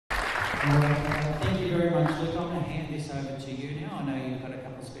Thank you very much. Look, I'm going to hand this over to you now. I know you've got a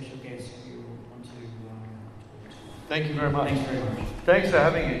couple of special guests you want to talk to. Thank you very much. Thanks very much. Thanks for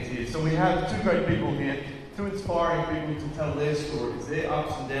having us here. So we have two great people here, two inspiring people to tell their stories, their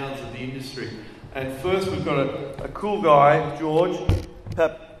ups and downs of the industry. And first we've got a cool guy, George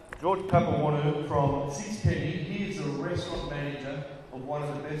Papawanu from Six Penny. He is a restaurant manager of one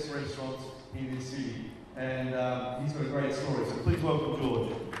of the best restaurants in this city. And he's got a great story. So please welcome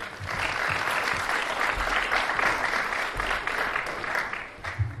George.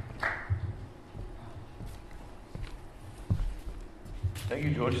 Thank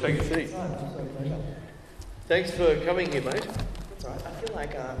you, George. Take a seat. It's a pleasure. Thanks for coming here, mate. That's all right. I feel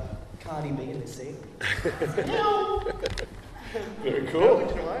like Cardi B in this scene. Very No, cool. it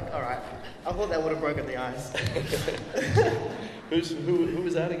didn't work? All right. I thought that would have broken the ice. Who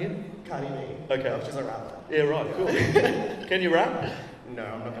was that again? Cardi B. Okay. She's a rapper. Yeah, right, cool. Can you rap? No,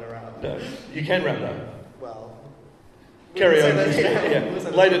 I'm not going to rap. No. You can rap though. Well. Karaoke. Yeah.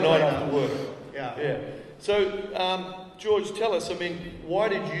 Late at night after work. Yeah. Yeah. So, George, tell us, why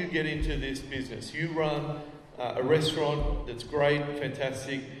did you get into this business? You run a restaurant that's great,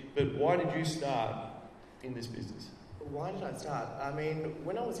 fantastic, but why did you start in this business? Why did I start?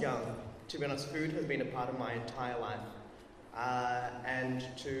 When I was young, to be honest, food has been a part of my entire life. And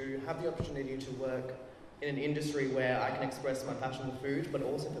to have the opportunity to work in an industry where I can express my passion for food, but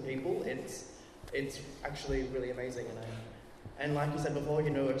also for people, it's actually really amazing. And like you said before,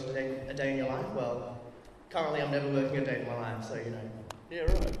 worked a day in your life. Well, currently I'm never working a day in my life, so Yeah,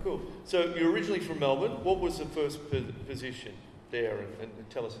 right, cool. So you're originally from Melbourne. What was the first position there, and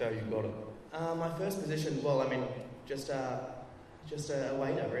tell us how you got it? My first position, just a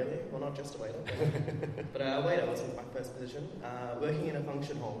waiter, really. Well, not just a waiter, but a waiter was my first position. Working in a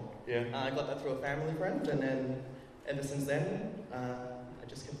function hall. Yeah. I got that through a family friend, and then ever since then, I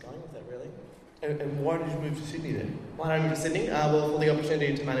just kept going with it, really. And why did you move to Sydney then? Why did I move to Sydney? For the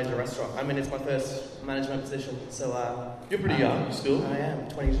opportunity to manage a restaurant. It's my first management position, so... You're pretty young still. I am,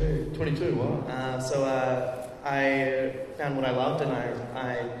 22. 22, wow. So I found what I loved, and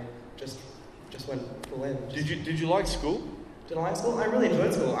I just went full in. Did you like school? Did I like school? I really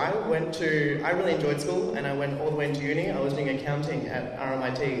enjoyed school. I really enjoyed school, and I went all the way into uni. I was doing accounting at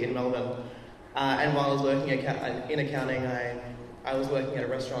RMIT in Melbourne, and while I was working in accounting, I was working at a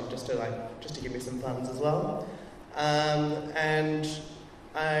restaurant just to give me some funds as well. And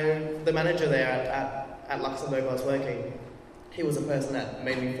the manager there at Luxembourg I was working, he was a person that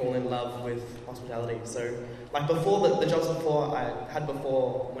made me fall in love with hospitality. So, before the jobs I had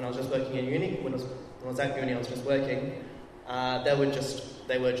before when I was just working in uni, when I was at uni I was just working,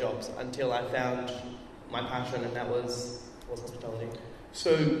 they were jobs until I found my passion, and that was hospitality.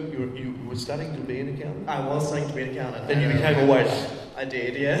 So you were studying to be an accountant? I was studying to be an accountant. And you became a waiter? I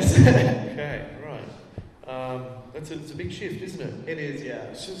did, yes. Okay, right. It's a big shift, isn't it? It is,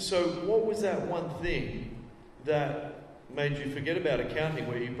 yeah. So what was that one thing that made you forget about accounting,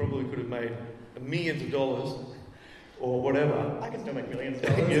 where you probably could have made millions of dollars or whatever? I can still make millions of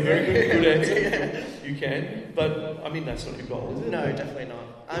dollars. Yeah, very good answer. Yeah. You can, but that's not your goal, is it? No, definitely not.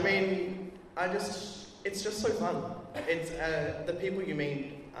 It's just so fun. It's the people you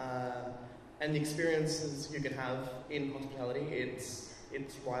meet and the experiences you can have in hospitality. It's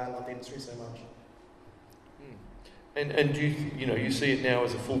why I love the industry so much. And do you see it now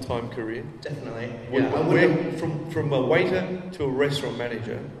as a full-time career? Definitely. Yeah. From a waiter to a restaurant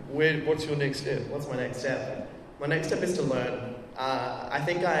manager, what's your next step? What's my next step? My next step is to learn. I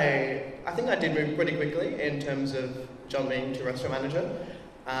think I did move pretty quickly in terms of jumping to restaurant manager.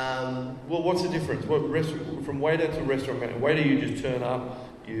 Well, what's the difference? From waiter to restaurant manager? Waiter, you just turn up,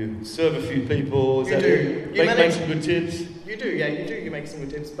 you serve a few people. Make some good tips. You do, yeah, you do. You make some good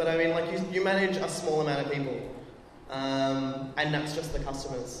tips, but you manage a small amount of people, and that's just the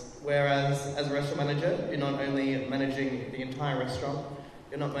customers. Whereas as a restaurant manager, you're not only managing the entire restaurant,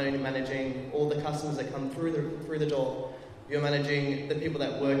 you're not only managing all the customers that come through the door. You're managing the people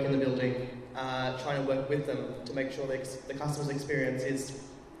that work in the building, trying to work with them to make sure the customer's experience is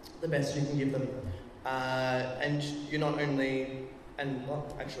the best you can give them. And you're not only...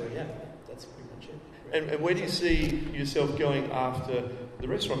 that's pretty much it. And where do you see yourself going after the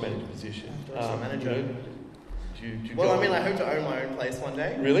restaurant manager position? After restaurant manager? I hope to own my own place one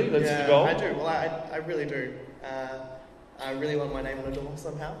day. Really? That's the goal? I do. Well, I really do. I really want my name on a door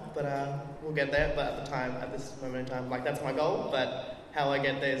somehow, but we'll get there. But at this moment in time, that's my goal. But how I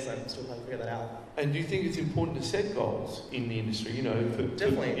get there, so I'm still trying to figure that out. And do you think it's important to set goals in the industry?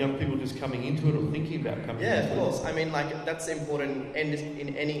 Definitely. For young people just coming into it or thinking about coming into it? Yeah, of course. That's important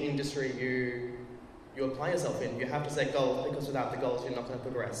in any industry you apply yourself in. You have to set goals, because without the goals, you're not going to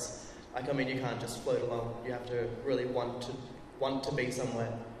progress. Like, I mean, you can't just float along. You have to really want to be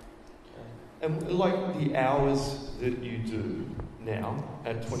somewhere. And like the hours that you do now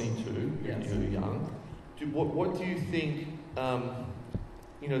at 22, Yes. you're young. What do you think?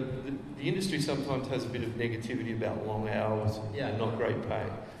 You know, the industry sometimes has a bit of negativity about long hours and not great pay.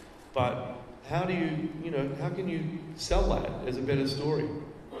 But how do how can you sell that as a better story?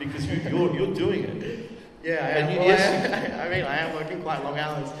 Because you're doing it. Yeah, I am working quite long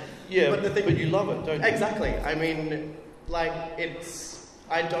hours. Yeah, but you love it, don't you? Exactly. I mean, like,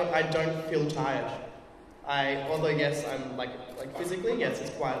 I don't feel tired. Although yes, I'm like physically, yes, it's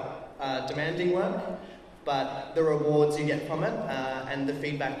quite demanding work, but the rewards you get from it and the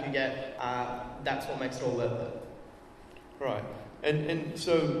feedback you get, that's what makes it all worth it. Right. And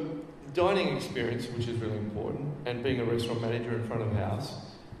so dining experience, which is really important, and being a restaurant manager in front of house,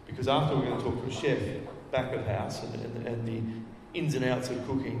 because after we're going to talk to a chef back of house and the ins and outs of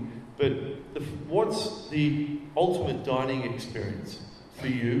cooking, but what's the ultimate dining experience for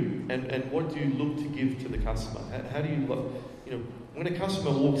you, and what do you look to give to the customer? How do you look, when a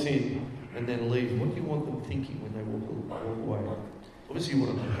customer walks in and then leaves, what do you want them thinking when they walk away? Obviously you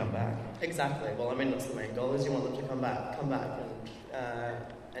want them to come back. Exactly. Well, I mean, that's the main goal, is you want them to come back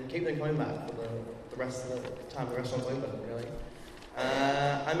and keep them coming back for the rest of the time the restaurant's open, really.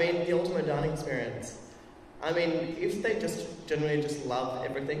 I mean, the ultimate dining experience. I mean, if they generally love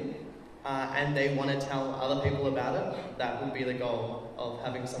everything and they want to tell other people about it, that would be the goal of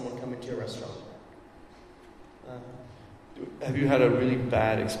having someone come into your restaurant. Have you had a really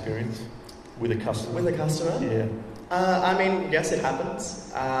bad experience with a customer? With a customer? Yeah. I mean, yes, it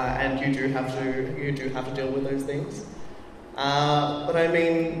happens, and you do have to deal with those things. But I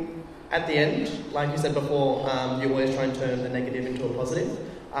mean, at the end, like you said before, you always try and turn the negative into a positive,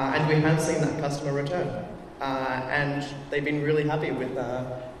 and we have seen that customer return, and they've been really happy with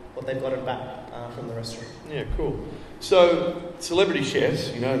what they've gotten back from the restaurant. Yeah, cool. So, celebrity chefs,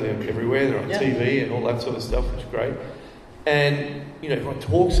 they're everywhere, they're on TV and all that sort of stuff, which is great. And, everyone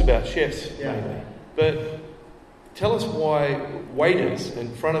talks about chefs, mainly. But tell us why waiters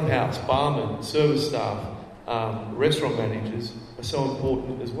and front of house, barmen, service staff, restaurant managers are so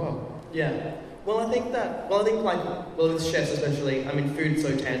important as well. Yeah. Well, I think with chefs especially, I mean, food's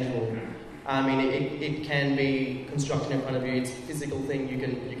so tangible. I mean, it can be constructed in front of you. It's a physical thing. You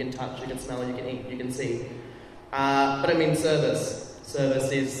can touch, you can smell, you can eat, you can see. But I mean, service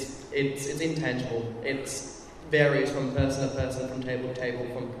is it's intangible. It varies from person to person, from table to table,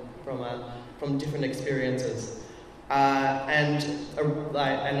 from different experiences. And a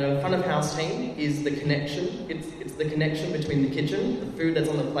front of house team is the connection. It's the connection between the kitchen, the food that's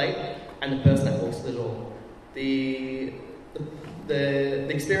on the plate, and the person that walks through the door. The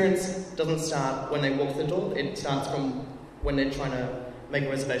experience doesn't start when they walk through the door. It starts from when they're trying to make a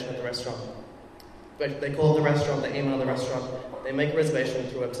reservation at the restaurant. They call the restaurant, they email the restaurant, they make a reservation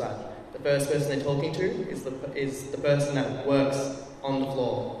through a website. The first person they're talking to is the person that works on the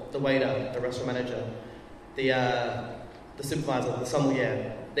floor, the waiter, the restaurant manager, the supervisor, the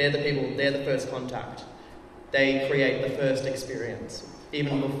sommelier. They're the people, they're the first contact. They create the first experience,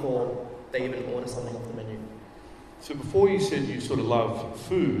 even before they even order something off the menu. So before you said you sort of love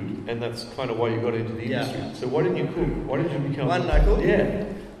food, and that's kind of why you got into the industry. So why didn't you cook? Why did you become... Why didn't I cook? Yeah.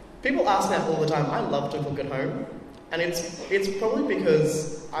 People ask me that all the time. I love to cook at home. And it's probably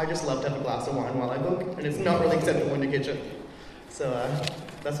because I just love to have a glass of wine while I cook, and it's not really acceptable in the kitchen. So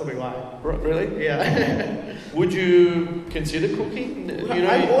that's probably why. Really? Yeah. Would you consider cooking? Do you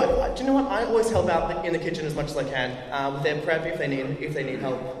know what? I always help out in the kitchen as much as I can with their prep if they need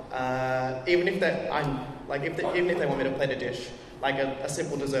help. Even if they want me to plate a dish, like a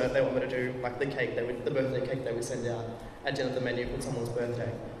simple dessert they want me to do, like the birthday cake they would send out at the end of the menu for someone's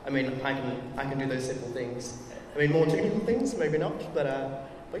birthday. I mean, I can do those simple things. I mean, more technical things, maybe not, but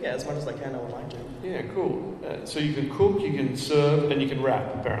yeah, as much as I can, I would like to. Yeah, cool. So you can cook, you can serve, and you can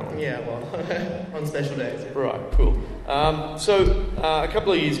wrap, apparently. Yeah, well, on special days. Yeah. Right, cool. So a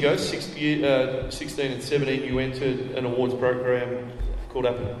couple of years ago, 16 and 17, you entered an awards program called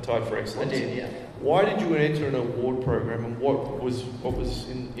Appetite for Excellence. I did, yeah. Why did you enter an award program, and what was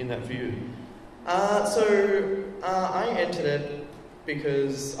in that for you? I entered it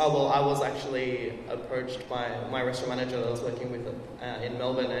because, I was actually approached by my restaurant manager that I was working with in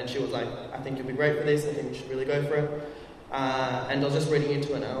Melbourne, and she was like, I think you'll be great for this, I think you should really go for it. And I was just reading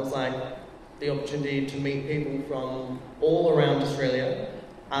into it, and I was like, the opportunity to meet people from all around Australia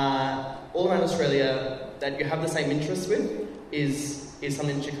that you have the same interests with is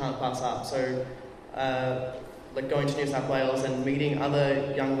something that you can't pass up. So, like going to New South Wales and meeting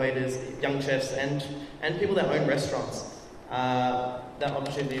other young waiters, young chefs, and people that own restaurants that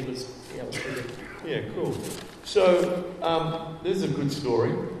opportunity was pretty good. Yeah, cool. So there's a good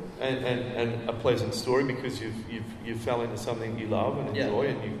story and a pleasant story because you fell into something you love and enjoy,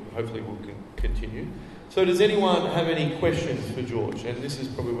 and you hopefully will continue. So does anyone have any questions for George? And this is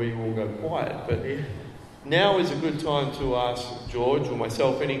probably where you all go quiet, but now is a good time to ask George or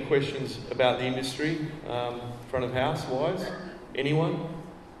myself any questions about the industry, front of house wise. Anyone?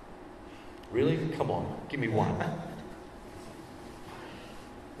 Really? Come on, give me one.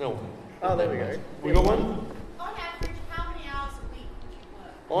 No one. Oh, there we go. We got one? On average, how many hours a week would you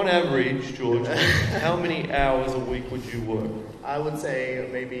work? On average, George, how many hours a week would you work? I would say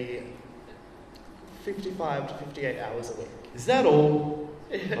maybe 55 to 58 hours a week. Is that all?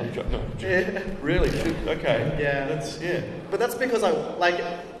 No. Really? Okay. Yeah. But that's because I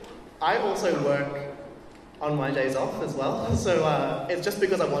also work on my days off as well. So it's just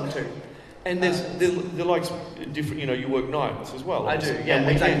because I want to. And they're like different. You work nights as well. I do. Yeah,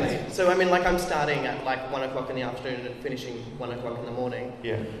 exactly. So I mean, I'm starting at 1 o'clock in the afternoon and finishing 1 o'clock in the morning.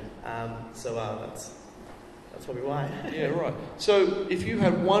 Yeah. So that's probably why. Yeah. Right. So if you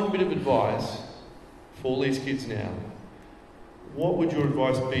had one bit of advice for all these kids now, what would your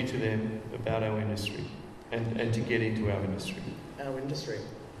advice be to them about our industry and to get into our industry? Our industry.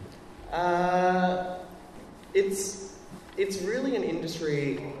 It's really an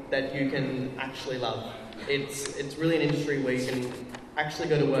industry that you can actually love. It's really an industry where you can actually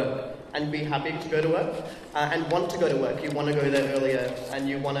go to work and be happy to go to work and want to go to work. You want to go there earlier, and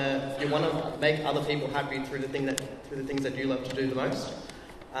you want to make other people happy through the things that you love to do the most.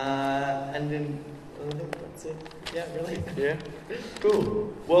 And then I think that's it. Yeah, really. Yeah.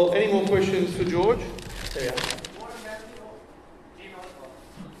 Cool. Well, any more questions for George? There we are.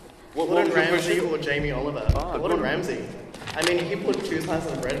 Gordon Ramsay or Jamie Oliver? Gordon Ramsay. I mean, he put 2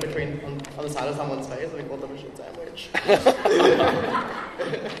 slices of bread on the side of someone's face and we called them a shit sandwich.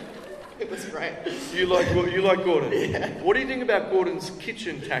 It was great. You like Gordon? Yeah. What do you think about Gordon's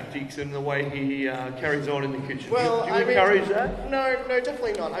kitchen tactics and the way he carries on in the kitchen? Well, do you encourage that? No,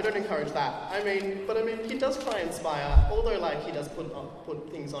 definitely not. I don't encourage that. I mean, he does try and inspire, although he does put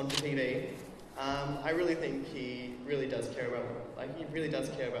things on for TV. I really think he really does care about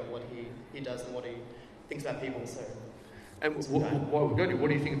what he does and what he thinks about people. So. And what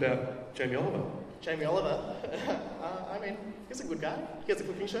do you think about Jamie Oliver? Jamie Oliver? I mean, he's a good guy. He has a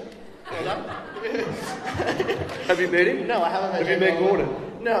cooking show. Well done. Have you met him? No, I haven't met him. Have you met Gordon?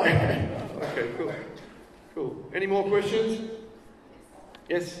 No. Okay, cool. Any more questions?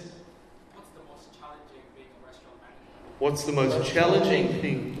 Yes? What's the most challenging being a restaurant manager? What's the most challenging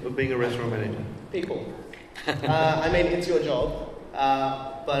thing of being a restaurant manager? People. I mean, it's your job,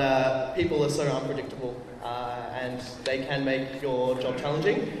 but people are so unpredictable, and they can make your job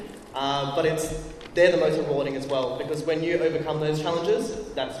challenging. But they're the most rewarding as well, because when you overcome those challenges,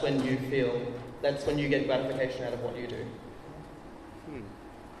 that's when you get gratification out of what you do.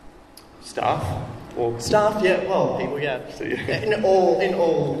 Staff? Or Staff, yeah. Well, people, yeah. So, yeah. In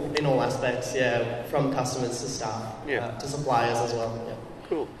all aspects, yeah. From customers to staff, to suppliers as well. Yeah.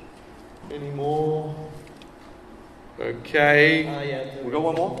 Cool. Any more? Okay. Yeah. We got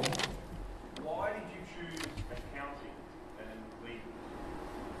one more? Why did you choose accounting and legal?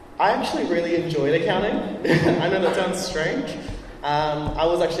 I actually really enjoyed accounting. I know that sounds strange. I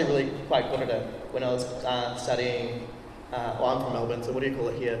was actually really quite good at it when I was studying. I'm from Melbourne, so what do you call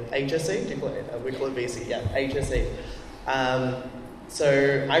it here? HSC? We call it VC. Yeah, HSC.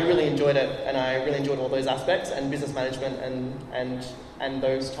 So I really enjoyed it, and I really enjoyed all those aspects and business management and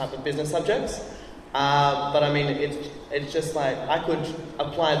those type of business subjects. But I mean, it's just I could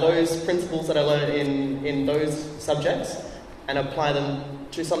apply those principles that I learned in those subjects and apply them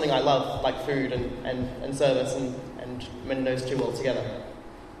to something I love, like food and service, and mend those two well together.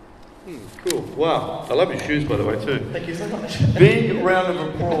 Cool. Wow. I love your shoes, by the way, too. Thank you so much. Big round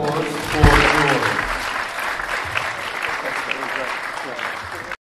of applause for George.